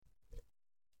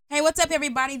Hey, what's up,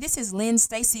 everybody? This is Lynn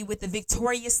Stacy with the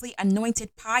Victoriously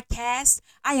Anointed podcast.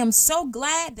 I am so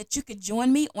glad that you could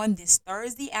join me on this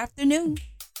Thursday afternoon.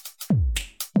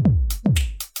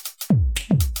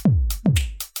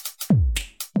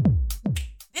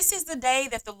 This is the day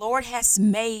that the Lord has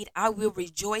made. I will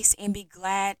rejoice and be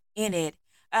glad in it.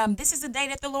 This is the day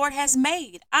that the Lord has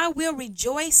made. I will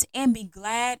rejoice and be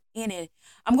glad in it.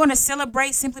 I'm going to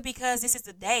celebrate simply because this is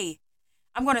the day.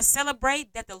 I'm going to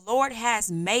celebrate that the Lord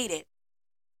has made it.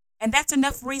 And that's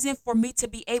enough reason for me to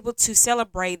be able to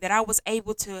celebrate that I was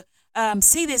able to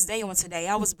see this day on today.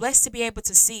 I was blessed to be able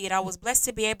to see it. I was blessed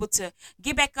to be able to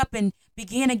get back up and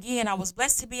begin again. I was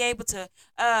blessed to be able to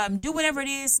do whatever it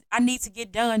is I need to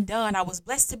get done. I was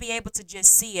blessed to be able to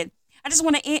just see it. I just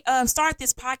want to start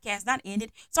this podcast, not end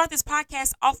it, start this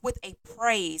podcast off with a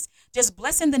praise. Just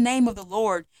blessing the name of the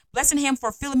Lord, blessing Him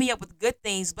for filling me up with good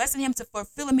things, blessing Him for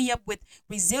filling me up with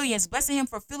resilience, blessing Him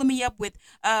for filling me up with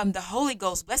the Holy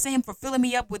Ghost, blessing Him for filling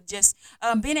me up with just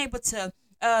being able to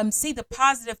see the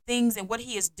positive things and what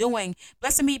He is doing,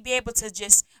 blessing me be able to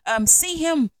just see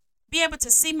Him, be able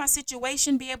to see my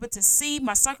situation, be able to see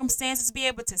my circumstances, be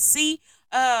able to see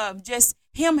just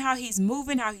Him, how He's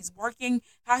moving, how He's working,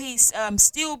 how He's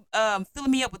still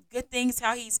filling me up with good things,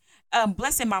 how He's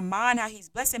blessing my mind, how He's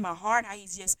blessing my heart, how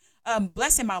He's just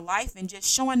blessing my life and just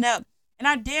showing up. And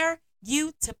I dare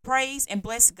you to praise and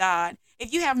bless God.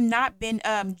 If you have not been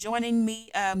joining me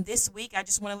this week, I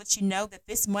just want to let you know that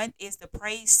this month is the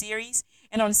praise series.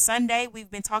 And on Sunday,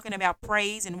 we've been talking about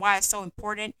praise and why it's so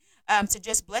important to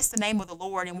just bless the name of the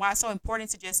Lord and why it's so important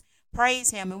to just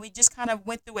praise Him. And we just kind of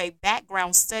went through a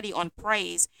background study on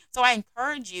praise. So I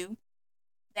encourage you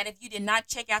that if you did not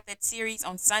check out that series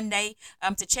on Sunday,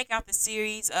 to check out the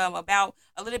series about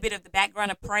a little bit of the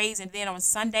background of praise. And then on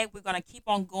Sunday, we're going to keep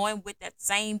on going with that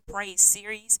same praise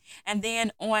series. And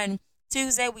then on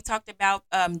Tuesday, we talked about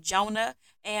Jonah,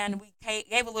 and we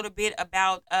gave a little bit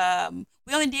about,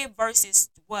 we only did verses,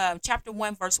 chapter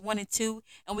 1, verse 1 and 2,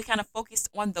 and we kind of focused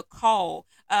on the call,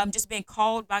 just being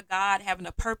called by God, having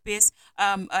a purpose,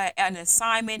 an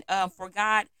assignment for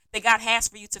God that God has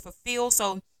for you to fulfill.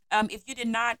 So if you did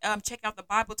not check out the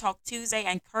Bible Talk Tuesday,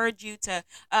 I encourage you to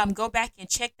go back and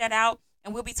check that out.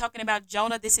 And we'll be talking about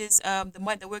Jonah. This is the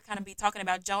month that we're kind of be talking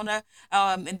about Jonah.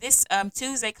 And this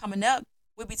Tuesday coming up,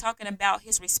 we'll be talking about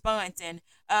his response. And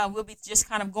we'll be just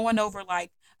kind of going over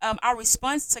like our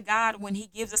response to God when He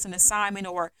gives us an assignment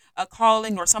or a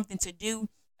calling or something to do.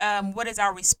 What is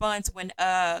our response when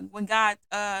God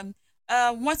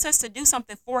wants us to do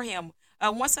something for Him,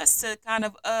 wants us to kind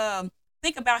of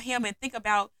think about Him and think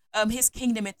about His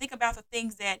kingdom and think about the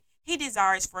things that He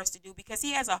desires for us to do, because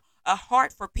He has a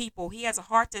heart for people. He has a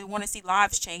heart to want to see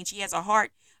lives change. He has a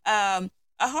heart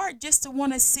just to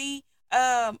want to see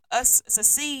us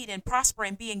succeed and prosper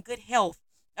and be in good health.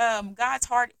 God's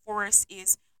heart for us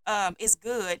is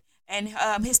good, and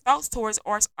His thoughts towards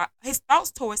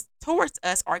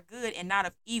us are good and not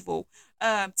of evil,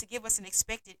 to give us an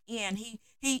expected end. He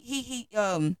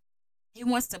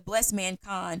wants to bless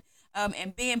mankind,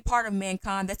 and being part of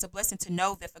mankind, that's a blessing to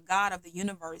know that the God of the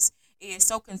universe is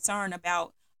so concerned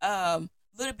about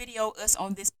little bitty old us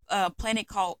on this planet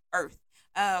called Earth,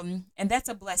 and that's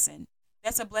a blessing.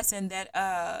 That's a blessing that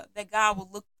God will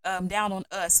look down on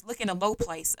us, look in a low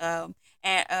place,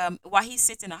 and while He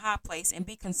sits in a high place, and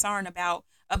be concerned about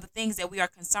the things that we are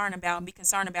concerned about, and be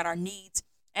concerned about our needs,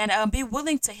 and be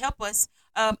willing to help us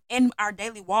in our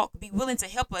daily walk. Be willing to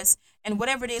help us in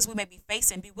whatever it is we may be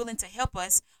facing. Be willing to help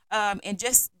us and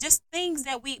just things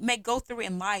that we may go through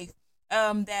in life,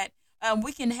 that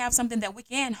we can have something that we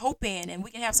can hope in, and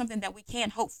we can have something that we can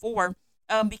hope for,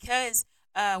 because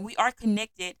we are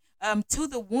connected to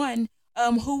the one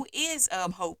who is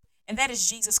hope, and that is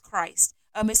Jesus Christ.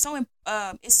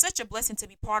 It's such a blessing to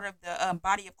be part of the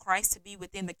body of Christ, to be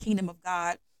within the kingdom of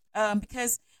God,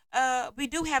 because we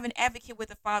do have an advocate with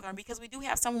the Father, and because we do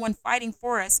have someone fighting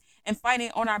for us and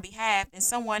fighting on our behalf, and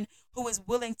someone who is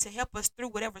willing to help us through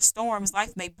whatever storms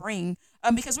life may bring,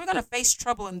 because we're going to face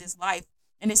trouble in this life.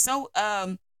 And it's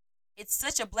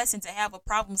such a blessing to have a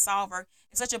problem solver.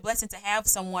 It's such a blessing to have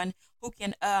someone who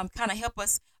can kind of help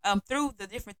us through the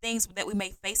different things that we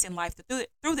may face in life,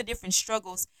 through the different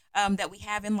struggles that we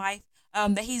have in life.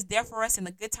 That He's there for us in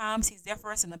the good times. He's there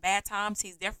for us in the bad times.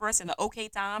 He's there for us in the okay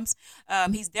times.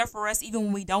 He's there for us even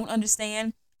when we don't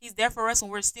understand. He's there for us when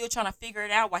we're still trying to figure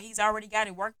it out while He's already got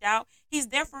it worked out. He's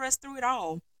there for us through it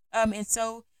all. And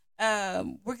so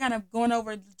we're kind of going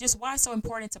over just why it's so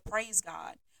important to praise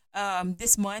God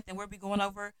this month. And we'll be going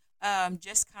over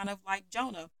just kind of like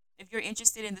Jonah. If you're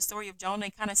interested in the story of Jonah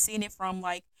and kind of seeing it from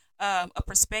like a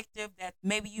perspective that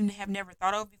maybe you have never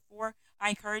thought of before, I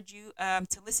encourage you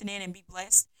to listen in and be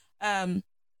blessed. Um,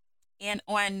 and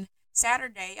on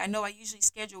Saturday, I know I usually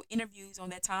schedule interviews on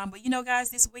that time, but guys,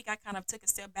 this week I kind of took a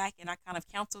step back and I kind of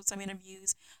canceled some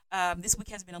interviews. This week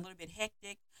has been a little bit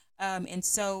hectic, but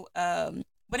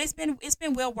it's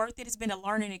been well worth it. It's been a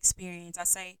learning experience. I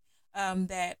say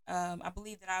that I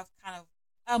believe that I've kind of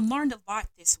learned a lot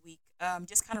this week.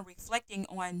 Just kind of reflecting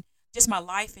on just my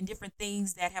life and different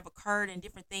things that have occurred and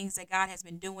different things that God has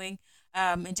been doing,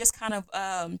 and just kind of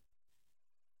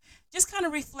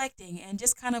reflecting and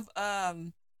just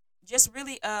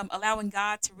really allowing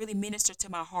God to really minister to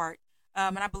my heart.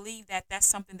 And I believe that that's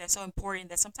something that's so important,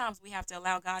 that sometimes we have to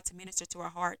allow God to minister to our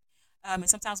heart. And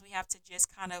sometimes we have to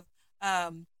just kind of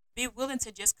be willing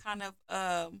to just kind of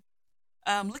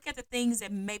look at the things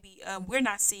that maybe we're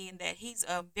not seeing, that He's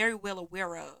very well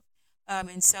aware of.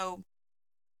 And so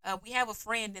we have a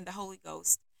friend in the Holy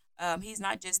Ghost. He's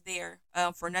not just there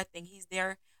for nothing. He's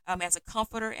there as a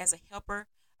comforter, as a helper,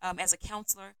 as a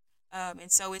counselor.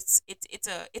 And so it's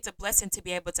a blessing to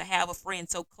be able to have a friend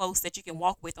so close that you can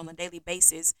walk with on a daily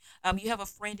basis. You have a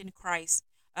friend in Christ,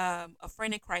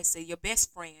 your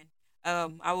best friend.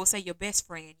 I will say your best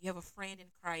friend. You have a friend in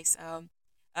Christ.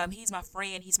 He's my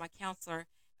friend. He's my counselor.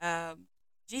 Um,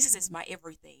 Jesus is my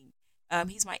everything.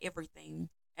 He's my everything.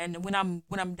 And when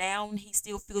I'm down, He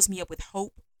still fills me up with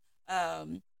hope.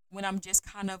 When I'm just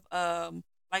kind of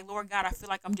like, Lord God, I feel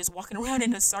like I'm just walking around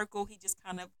in a circle. He just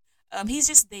kind of He's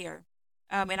just there.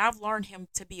 And I've learned Him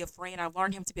to be a friend. I've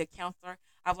learned Him to be a counselor.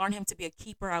 I've learned Him to be a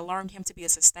keeper. I learned Him to be a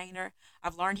sustainer.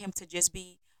 I've learned Him to just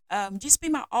be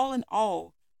my all in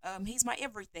all. He's my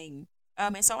everything.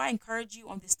 And so I encourage you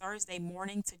on this Thursday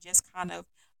morning to just kind of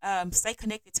stay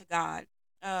connected to God.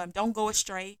 Don't go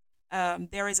astray.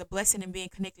 There is a blessing in being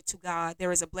connected to God.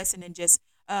 There is a blessing in just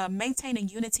maintaining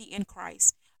unity in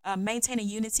Christ, maintaining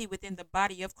unity within the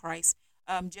body of Christ,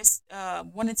 just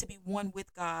wanting to be one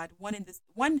with God,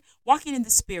 walking in the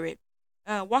Spirit.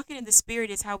 Walking in the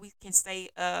Spirit is how we can stay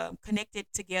connected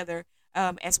together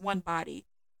as one body.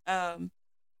 Um,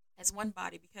 as one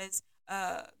body, because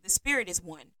the Spirit is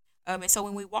one. And so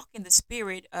when we walk in the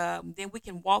Spirit, then we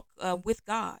can walk with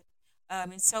God.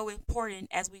 And so important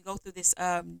as we go through this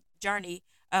journey,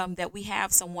 that we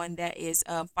have someone that is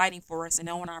fighting for us and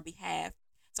on our behalf.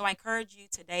 So I encourage you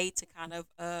today to kind of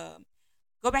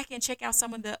go back and check out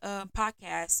some of the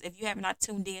podcasts if you have not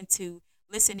tuned in to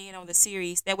listen in on the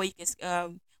series. That way you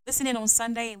can listen in on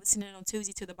Sunday and listen in on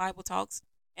Tuesday to the Bible Talks.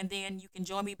 And then you can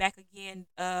join me back again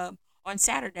on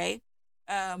Saturday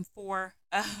for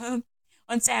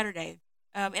on Saturday.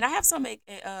 And I have some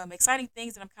exciting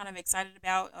things that I'm kind of excited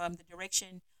about, the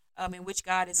direction in which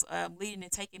God is leading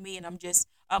and taking me. And I'm just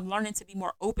learning to be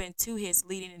more open to His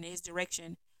leading and His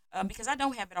direction, because I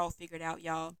don't have it all figured out,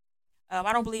 y'all.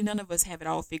 I don't believe none of us have it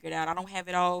all figured out. I don't have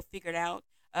it all figured out.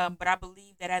 But I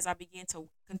believe that as I begin to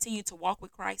continue to walk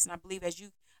with Christ, and I believe as you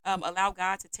allow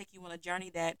God to take you on a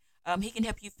journey, that He can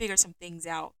help you figure some things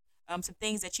out, some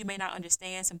things that you may not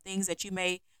understand, some things that you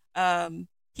may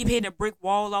keep hitting a brick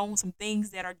wall on, some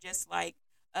things that are just like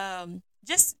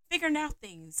just figuring out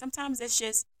things. Sometimes it's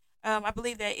just, I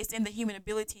believe that it's in the human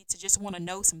ability to just want to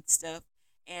know some stuff.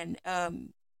 And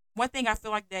one thing I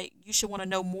feel like that you should want to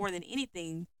know more than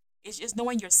anything is just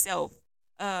knowing yourself,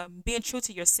 being true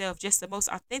to yourself, just the most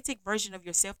authentic version of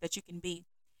yourself that you can be.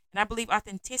 And I believe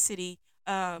authenticity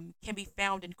can be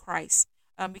found in Christ,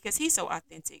 because He's so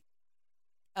authentic.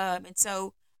 And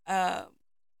so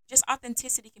just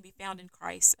authenticity can be found in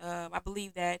Christ. I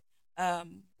believe that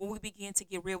when we begin to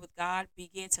get real with God,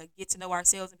 begin to get to know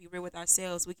ourselves and be real with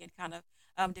ourselves, we can kind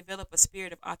of develop a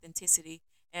spirit of authenticity.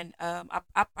 And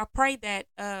I pray that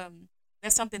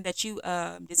that's something that you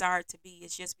desire to be.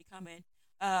 It's just becoming,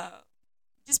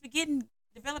 just begin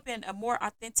developing a more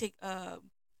authentic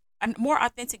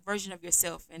version of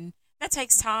yourself, and that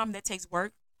takes time, that takes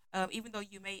work. Even though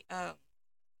you may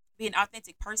be an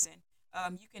authentic person,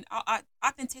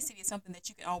 authenticity is something that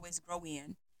you can always grow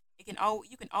in. You can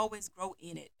always grow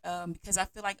in it, because I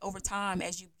feel like over time,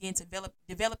 as you begin to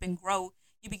develop and grow,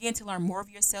 you begin to learn more of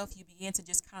yourself. You begin to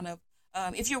just kind of,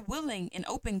 if you're willing and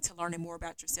open to learning more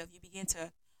about yourself, you begin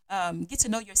to get to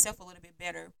know yourself a little bit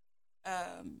better.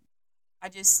 Um, I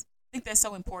just think that's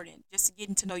so important, just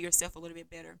getting to know yourself a little bit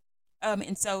better.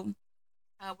 And so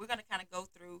we're going to kind of go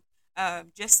through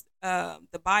just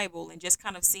the Bible, and just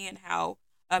kind of seeing how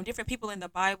different people in the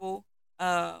Bible.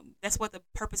 That's what the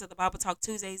purpose of the Bible Talk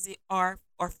Tuesdays are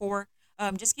for.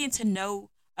 Just getting to know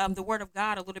the Word of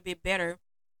God a little bit better,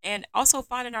 and also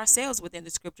finding ourselves within the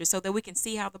Scripture, so that we can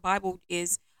see how the Bible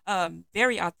is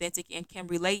very authentic and can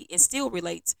relate and still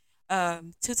relates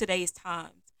to today's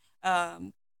times,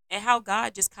 um, and how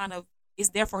God just kind of is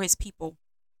there for his people.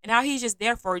 And how he's just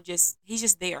there for he's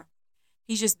just there.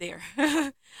 He's just there.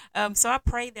 So I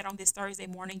pray that on this Thursday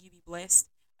morning you be blessed.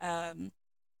 Um,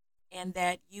 and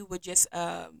that you would just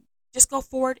go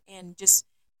forward and just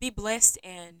be blessed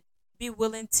and be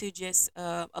willing to just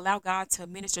allow God to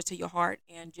minister to your heart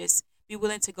and just be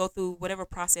willing to go through whatever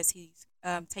process He's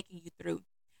taking you through.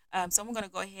 So I'm going to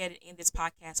go ahead and end this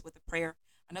podcast with a prayer.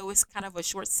 I know it's kind of a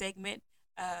short segment,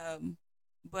 um,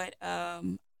 but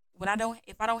when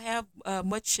if I don't have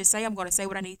much to say, I'm going to say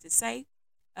what I need to say.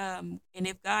 And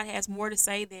if God has more to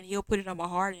say, then He'll put it on my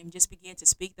heart and just begin to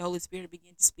speak. The Holy Spirit will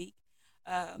begin to speak.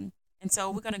 Um, and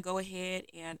so we're going to go ahead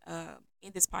and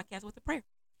end this podcast with a prayer.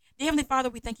 Dear Heavenly Father,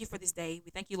 we thank you for this day. We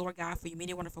thank you, Lord God, for your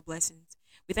many wonderful blessings.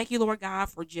 We thank you, Lord God,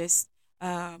 for just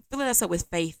filling us up with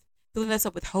faith, filling us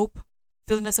up with hope,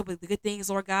 filling us up with the good things,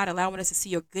 Lord God, allowing us to see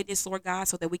your goodness, Lord God,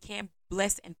 so that we can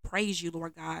bless and praise you,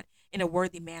 Lord God, in a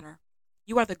worthy manner.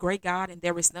 You are the great God, and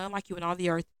there is none like you in all the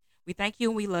earth. We thank you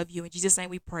and we love you. In Jesus' name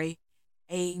we pray.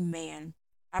 Amen.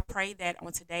 I pray that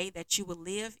on today that you will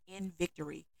live in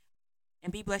victory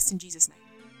and be blessed in Jesus' name.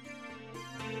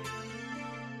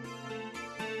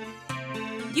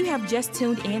 You have just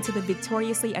tuned in to the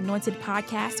Victoriously Anointed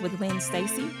podcast with Lynn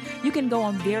Stacy. You can go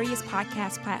on various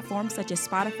podcast platforms such as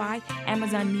Spotify,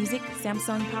 Amazon Music,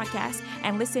 Samsung Podcasts,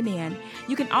 and listen in.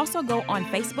 You can also go on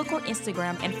Facebook or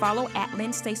Instagram and follow at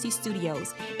Lynn Stacy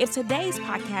Studios. If today's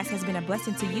podcast has been a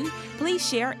blessing to you, please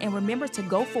share and remember to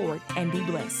go forward and be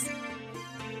blessed.